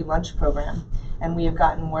a free lunch program. And we have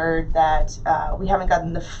gotten word that we haven't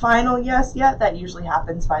gotten the final yes yet. That usually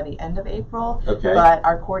happens by the end of April. Okay. But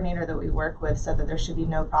our coordinator that we work with said that there should be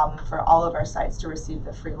no problem for all of our sites to receive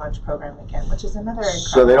the free lunch program again, which is another incredible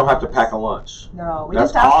So they don't have to promise. pack a lunch. No, we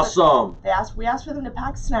That's just ask awesome. we ask for them to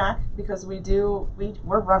pack snack because we're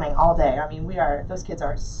running all day. I mean, those kids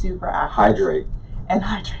are super active. Hydrate. And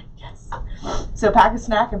hydrate, yes. So pack a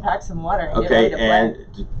snack and pack some water. And get ready to play.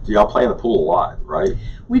 And do y'all play in the pool a lot, right?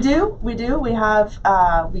 We do. We have,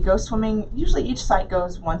 we go swimming. Usually each site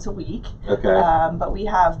goes once a week. Okay. But we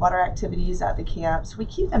have water activities at the camps. We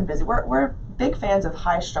keep them busy. We're big fans of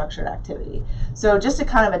high structured activity. So just a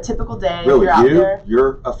kind of a typical day. Really, you're out there.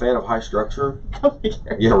 You're a fan of high structure? Go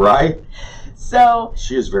figure. Yeah, right? So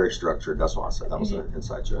she is very structured. That's what I said. That was an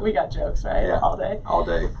inside joke. We got jokes, right? Yeah. All day. All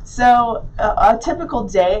day. So a typical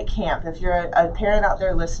day at camp, if you're a parent out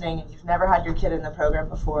there listening and you've never had your kid in the program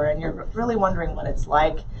before and you're really wondering what it's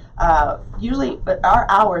like, usually our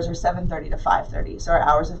hours are 7:30 to 5:30. So our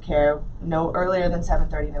hours of care, no earlier than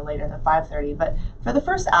 7:30, no later than 5:30. But for the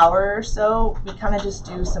first hour or so, we kind of just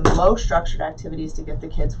do some low structured activities to get the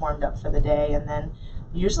kids warmed up for the day, and then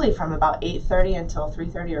usually from about 8:30 until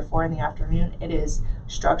 3:30 or 4 in the afternoon. It is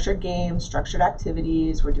structured games, structured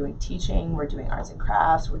activities. We're doing teaching, we're doing arts and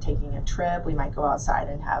crafts, we're taking a trip. We might go outside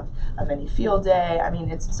and have a mini field day. I mean,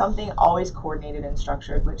 it's something always coordinated and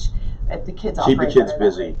structured, which the kids keep the operate kids better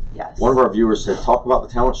busy. that way. Yes. One of our viewers said, talk about the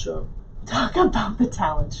talent show. Talk about the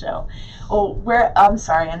talent show. Oh, I'm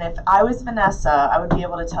sorry, and if I was Vanessa, I would be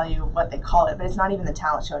able to tell you what they call it, but it's not even the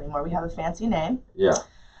talent show anymore. We have a fancy name. Yeah.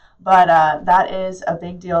 But that is a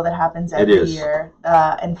big deal that happens every year.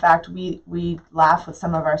 In fact, we laugh with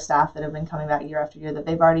some of our staff that have been coming back year after year that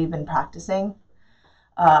they've already been practicing,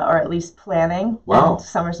 or at least planning. Wow. And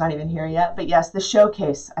summer's not even here yet. But yes, the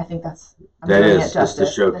showcase. I think that's it's the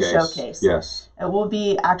showcase. The showcase. Yes. It will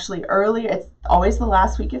be actually earlier. It's always the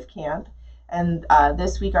last week of camp. And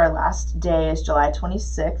this week, our last day is July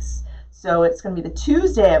 26th. So it's going to be the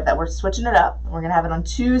Tuesday of that. We're switching it up. We're going to have it on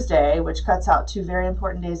Tuesday, which cuts out 2 very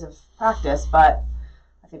important days of practice, but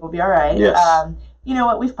I think we'll be all right. Yes. You know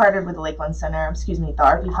what? We've partnered with the Lakeland Center, the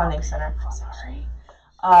RP Funding Center. Sorry.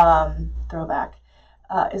 Throwback.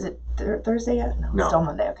 Is it Thursday yet? No, no. Still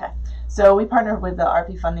Monday. Okay. So we partnered with the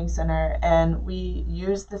RP Funding Center, and we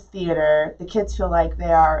use the theater. The kids feel like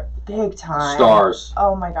they are big time stars.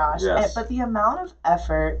 Oh my gosh. Yes. But the amount of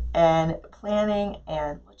effort and planning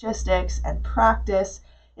and logistics and practice,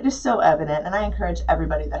 it is so evident. And I encourage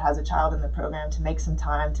everybody that has a child in the program to make some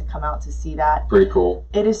time to come out to see that. Pretty cool.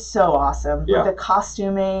 It is so awesome. Yeah. The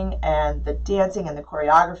costuming and the dancing and the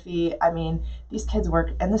choreography. I mean, these kids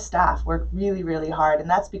work, and the staff work really, really hard. And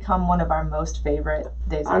that's become one of our most favorite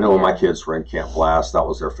days of the I know when year. my kids were in Camp Blast, that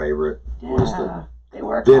was their favorite. Yeah. They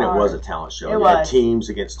work Then hard. it was a talent show. It You had was. teams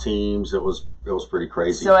against teams. It was pretty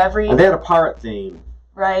crazy. So and they had a pirate theme.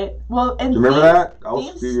 Right. Well, and Do you remember that? That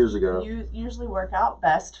was a few years ago. You usually work out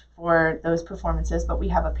best for those performances, but we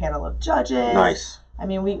have a panel of judges. Nice. I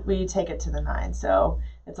mean, we take it to the 9, so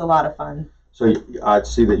it's a lot of fun. So I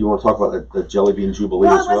see that you want to talk about the Jelly Bean Jubilee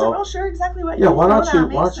Well, as I wasn't well. real sure exactly what Yeah, you why were don't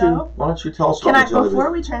throwing you at me, why don't you tell us Can about the Jelly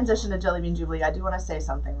before Bean? we transition to Jelly Bean Jubilee, I do want to say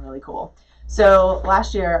something really cool. So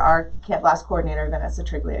last year, our Camp Blast coordinator, Vanessa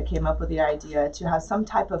Triglia, came up with the idea to have some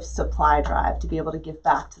type of supply drive to be able to give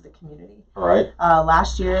back to the community. All right.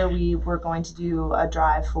 Last year, we were going to do a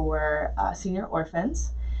drive for senior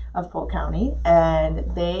orphans of Polk County, and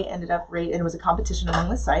they ended up and it was a competition among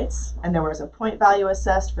the sites, and there was a point value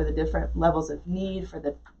assessed for the different levels of need for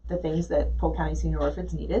the things that Polk County senior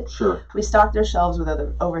orphans needed. Sure. We stocked their shelves with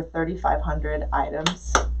over 3,500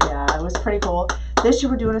 items. Yeah, it was pretty cool. This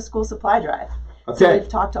year we're doing a school supply drive. So Okay. we've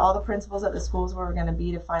talked to all the principals at the schools where we're going to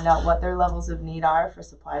be to find out what their levels of need are for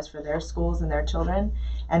supplies for their schools and their children,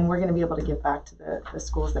 and we're going to be able to give back to the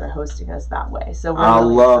schools that are hosting us that way. So we're I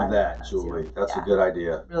really love excited that, about Julie. too. That's Yeah, a good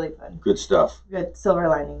idea. really fun. Good stuff. Good silver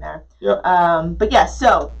lining there. Yep. But yeah,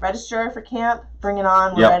 so register for camp, bring it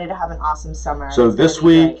on. We're Yep. ready to have an awesome summer. So It's this gonna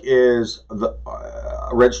be week great. is the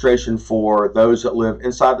registration for those that live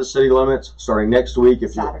inside the city limits. Starting next week,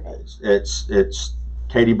 if Saturday. it's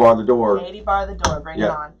Katie bar the door. Katie bar the door, bring it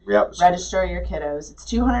Yep. on. Yep. Register your kiddos. It's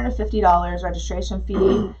 $250 registration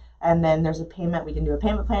fee, and then there's a payment. We can do a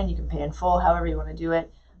payment plan. You can pay in full, however you want to do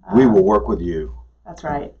it. We will work with you. That's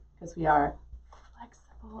right, because we are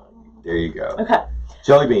flexible. There you go. Okay.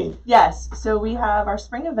 Jelly Bean. Yes. So we have our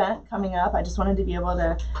spring event coming up. I just wanted to be able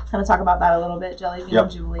to kind of talk about that a little bit. Jelly Bean Yep.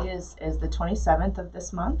 Jubilee is the 27th of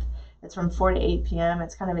this month. It's from 4 to 8 p.m.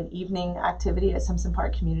 It's kind of an evening activity at Simpson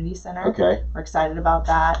Park Community Center. Okay. We're excited about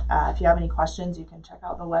that. If you have any questions, you can check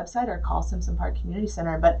out the website or call Simpson Park Community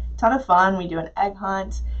Center. But ton of fun. We do an egg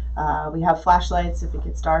hunt. We have flashlights if it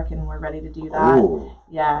gets dark and we're ready to do that. Ooh.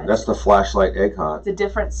 Yeah. That's the flashlight egg hunt. It's a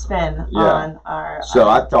different spin Yeah. on our. So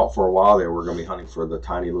I thought for a while there we're going to be hunting for the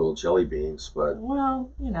tiny little jelly beans, but Well,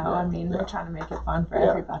 Yeah, I mean, yeah. we're trying to make it fun for Yeah,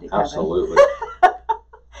 everybody, Kevin. absolutely.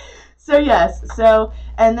 So yes,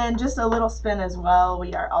 and then just a little spin as well.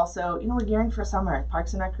 We are also, we're gearing for summer.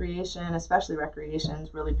 Parks and Recreation, especially recreation,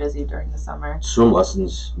 is really busy during the summer. Swim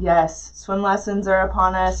lessons. Yes, swim lessons are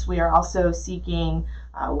upon us. We are also seeking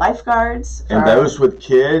lifeguards. And those with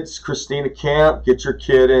kids, Christina Camp, get your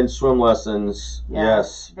kid in swim lessons.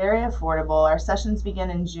 Yes. Very affordable. Our sessions begin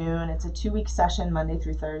in June. It's a 2-week session, Monday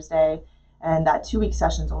through Thursday, and that 2-week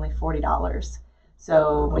session is only $40.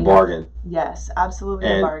 So A bargain. Yes, absolutely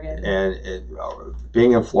a bargain. And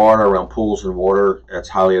being in Florida around pools and water, that's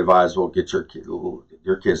highly advisable. Get your kids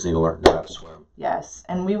need to learn how to swim. Yes,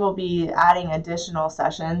 and we will be adding additional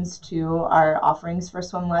sessions to our offerings for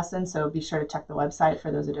swim lessons, so be sure to check the website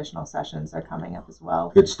for those additional sessions. They're coming up as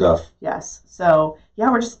well. Good stuff. Yes, so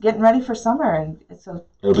yeah, we're just getting ready for summer, and it's It'll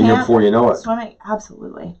be here before you know it. Swimming,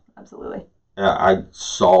 absolutely. I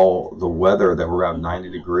saw the weather that we're around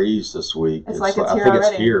 90 degrees this week. It's like it's I here think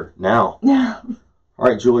already. it's here now. Yeah. All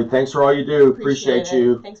right, Julie, thanks for all you do. Appreciate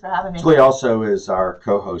you. Thanks for having me. Julie also is our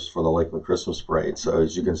co-host for the Lakeland Christmas Parade. So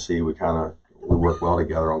as you can see, we work well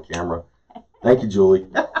together on camera. Thank you, Julie.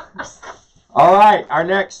 All right, our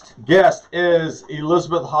next guest is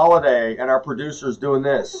Elizabeth Holliday, and our producer's doing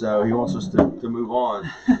this, so he wants us to move on.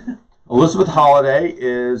 Elizabeth Holliday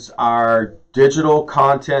is our digital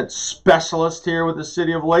content specialist here with the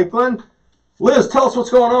City of Lakeland. Liz, tell us what's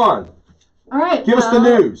going on. All right. Give us the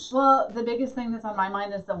news. Well, the biggest thing that's on my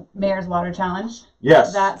mind is the Mayor's Water Challenge.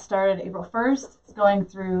 Yes. That started April 1st. It's going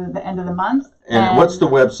through the end of the month. And what's the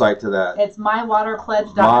website to that? It's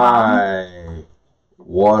mywaterpledge.com.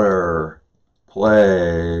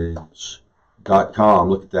 mywaterpledge.com.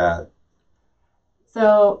 Look at that.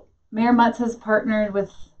 So Mayor Mutz has partnered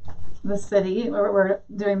with the city. We're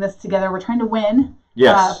doing this together. We're trying to win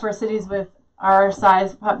for cities with our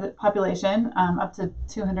size population, up to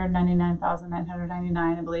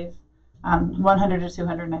 299,999, I believe, 100 to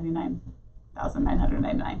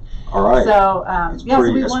 299,999. All right. So that's so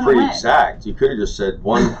we want to pretty win. exact. You could have just said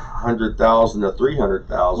 100,000 to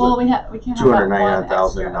 300,000. Well, we can't have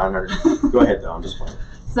 299,900. Go ahead, though. I'm just playing.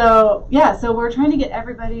 So we're trying to get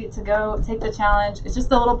everybody to go take the challenge. It's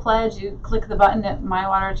just a little pledge. You click the button at My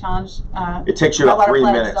Water Challenge. It takes you about 3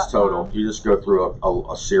 minutes mywaterpledge.com. total. You just go through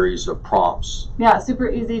a series of prompts. Yeah, super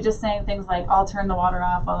easy. Just saying things like, I'll turn the water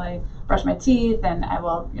off while I brush my teeth, and I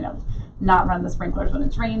will, not run the sprinklers when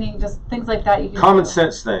it's raining. Just things like that. You can Common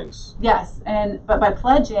sense things. Yes, but by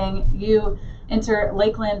pledging, you enter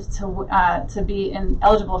Lakeland to be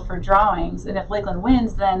eligible for drawings, and if Lakeland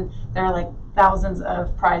wins, then there are like thousands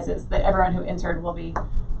of prizes that everyone who entered will be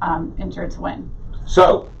entered to win.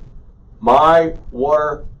 So,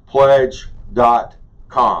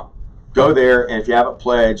 mywaterpledge.com. Go there, and if you haven't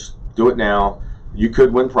pledged, do it now. You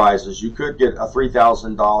could win prizes. You could get a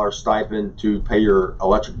 $3,000 stipend to pay your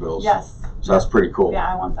electric bills. Yes. So that's pretty cool.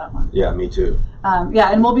 Yeah, I want that one. Yeah, me too.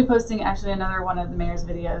 And we'll be posting actually another one of the mayor's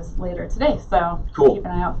videos later today. So cool. Keep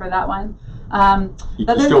an eye out for that one. You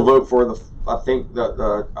can still vote for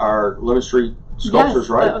our Lemon Street sculptures,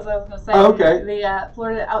 right? That was what I was going to say. Oh, okay. The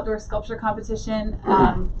Florida Outdoor Sculpture Competition.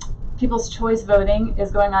 People's Choice voting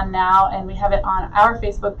is going on now, and we have it on our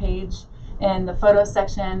Facebook page in the photo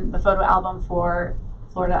section, the photo album for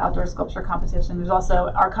Florida Outdoor Sculpture Competition. There's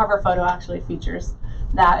also our cover photo actually features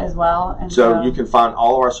that as well. And so you can find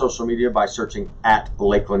all of our social media by searching at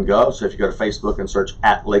Lakeland Gov. So if you go to Facebook and search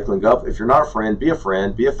at Lakeland Gov, if you're not a friend, be a fan,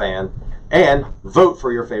 and vote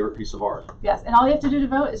for your favorite piece of art. Yes, and all you have to do to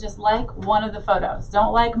vote is just like one of the photos.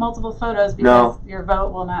 Don't like multiple photos because your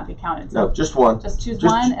vote will not be counted. So no, just one. Just choose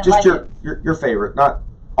one and just like your favorite, not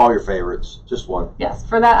all your favorites, just one. Yes,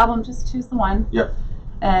 for that album, just choose the one. Yep.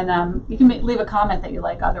 And you can leave a comment that you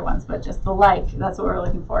like other ones, but just the that's what we're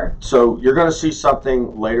looking for. So you're going to see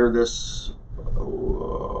something later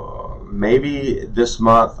maybe this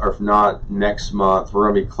month, or if not next month. We're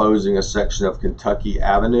going to be closing a section of Kentucky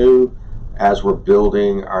Avenue as we're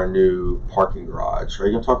building our new parking garage. Are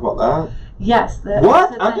you going to talk about that? Yes.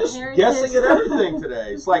 What? I'm just guessing at everything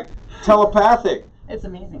today. It's like telepathic. It's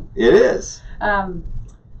amazing. It is.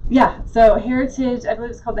 So Heritage, I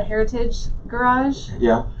believe it's called the Heritage Garage.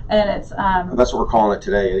 Yeah. And it's that's what we're calling it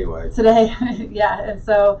today anyway. Today, yeah. And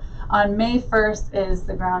so on May 1st is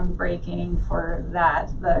the groundbreaking for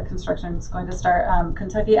that. The construction is going to start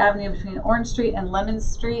Kentucky Avenue between Orange Street and Lemon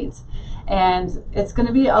Street. And it's going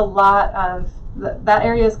to be a lot of, that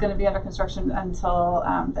area is going to be under construction until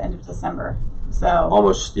the end of December. So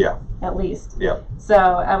almost, yeah. At least. Yeah.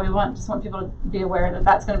 So we just want people to be aware that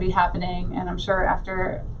that's going to be happening, and I'm sure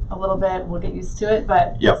after a little bit we'll get used to it.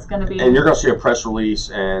 But it's going to be. And you're going to see a press release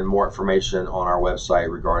and more information on our website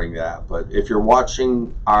regarding that. But if you're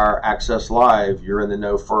watching our Access Live, you're in the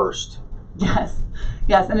know first. Yes,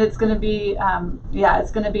 and it's going to be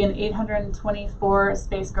it's going to be an 824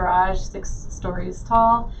 space garage, 6 stories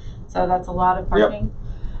tall. So that's a lot of parking. Yep.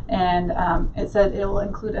 And it said it will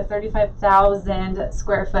include a 35,000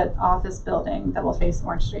 square foot office building that will face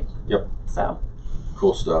Orange Street. Yep. So.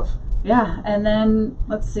 Cool stuff. Yeah, and then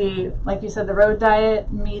let's see, like you said, the road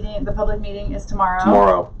diet meeting, the public meeting is tomorrow.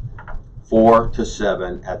 Tomorrow, 4 to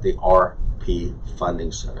 7 at the RP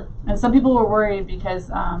Funding Center. And some people were worried because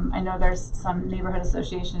I know there's some neighborhood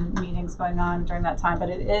association meetings going on during that time, but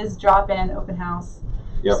it is drop-in open house.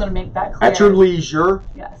 Yep. Just want to make that clear. At your leisure.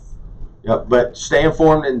 Yes. Yep, but stay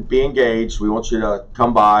informed and be engaged. We want you to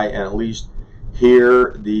come by and at least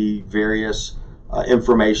hear the various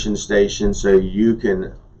information stations so you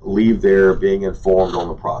can leave there being informed on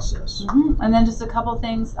the process. Mm-hmm. And then just a couple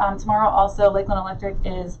things. Tomorrow also, Lakeland Electric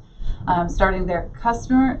is starting their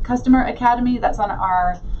customer academy. That's on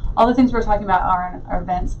all the things we're talking about are on our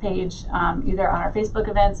events page, either on our Facebook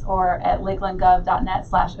events or at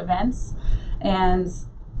lakelandgov.net/events. And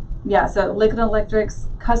yeah, so Lakeland Electric's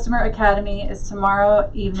Customer Academy is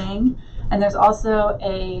tomorrow evening. And there's also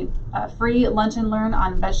a free lunch and learn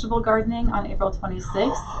on vegetable gardening on April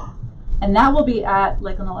 26th. And that will be at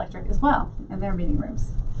Lakeland Electric as well, in their meeting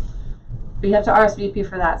rooms. But you have to RSVP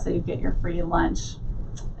for that so you get your free lunch.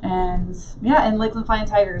 And yeah, and Lakeland Flying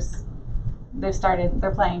Tigers, they've started,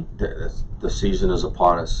 they're playing. The season is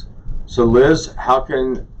upon us. So Liz, how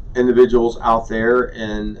can individuals out there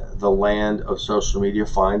in the land of social media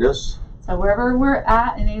find us? So wherever we're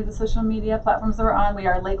at, any of the social media platforms that we're on, we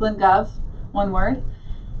are Lakeland Gov, one word,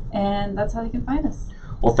 and that's how you can find us.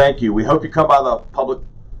 Well, thank you. We hope you come by the public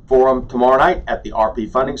forum tomorrow night at the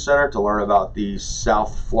RP Funding Center to learn about the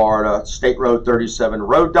South Florida State Road 37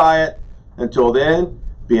 Road Diet. Until then,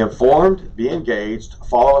 be informed, be engaged,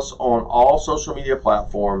 follow us on all social media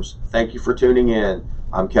platforms. Thank you for tuning in.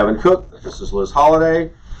 I'm Kevin Cook. This is Liz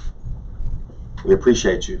Holliday. We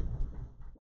appreciate you.